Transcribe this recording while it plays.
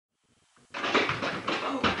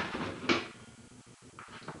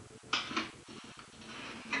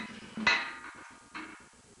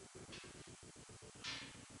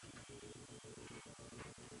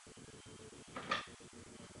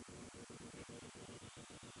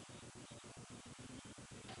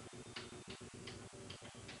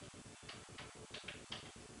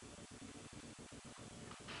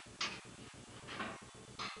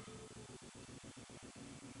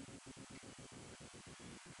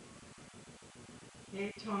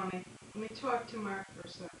Hey, Tommy. Let me talk to Mark for a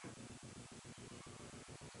second.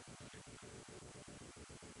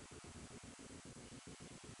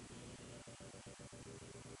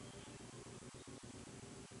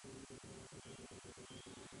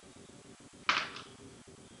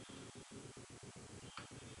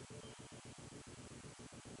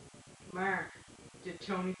 Mark, did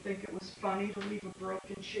Tony think it was funny to leave a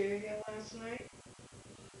broken chair here last night?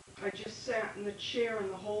 I just sat in the chair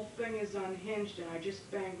and the whole thing is unhinged and I just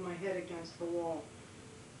banged my head against the wall.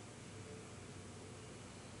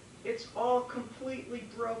 It's all completely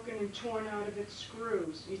broken and torn out of its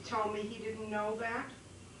screws. You tell me he didn't know that?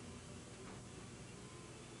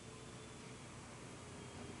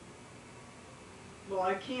 Well,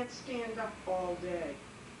 I can't stand up all day.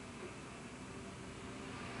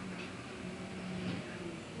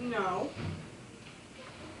 No.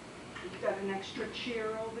 We've got an extra chair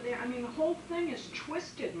over there. I mean, the whole thing is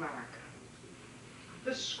twisted, Mark.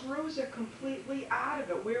 The screws are completely out of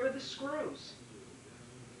it. Where are the screws?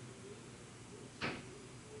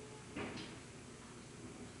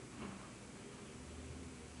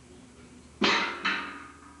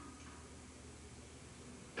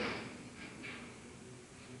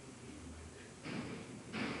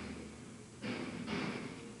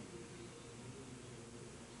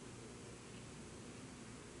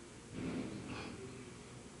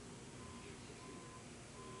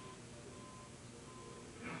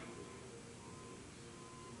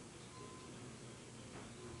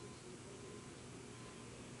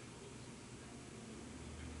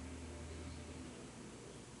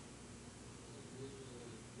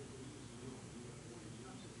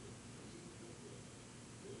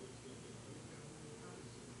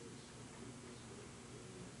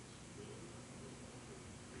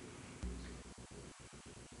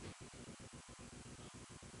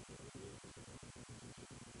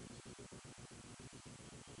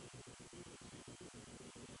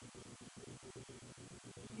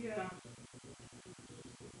 Yeah.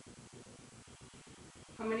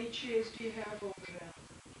 How many chairs do you have over there?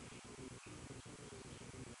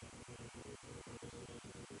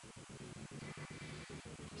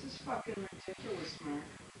 This is fucking ridiculous, Mark.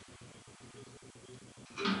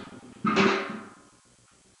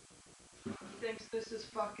 He thinks this is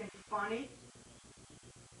fucking funny?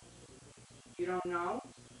 You don't know?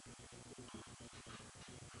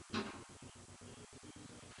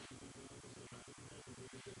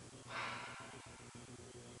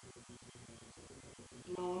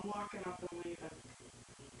 No, I'm walking up and leaving.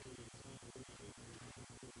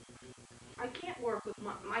 I can't work with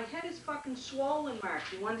my head is fucking swollen, Mark.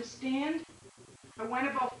 You understand? I went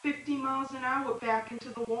about 50 miles an hour back into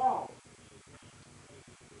the wall.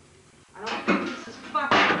 I don't think this is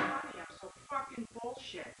fucking funny. I'm so fucking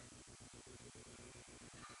bullshit.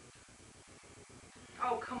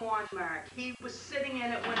 Oh, come on, Mark. He was sitting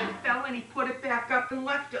in it when it fell and he put it back up and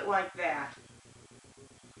left it like that.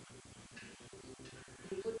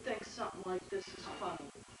 He would think something like this is funny.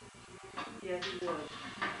 Yeah, he would.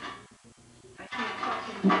 I can't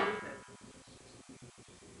fucking believe it.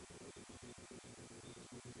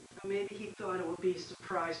 Or maybe he thought it would be a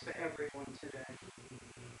surprise for everyone today.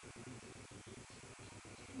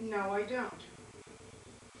 No, I don't.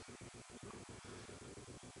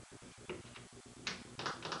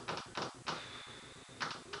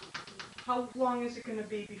 How long is it going to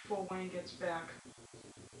be before Wayne gets back?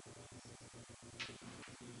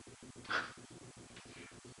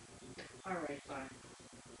 All right, bye.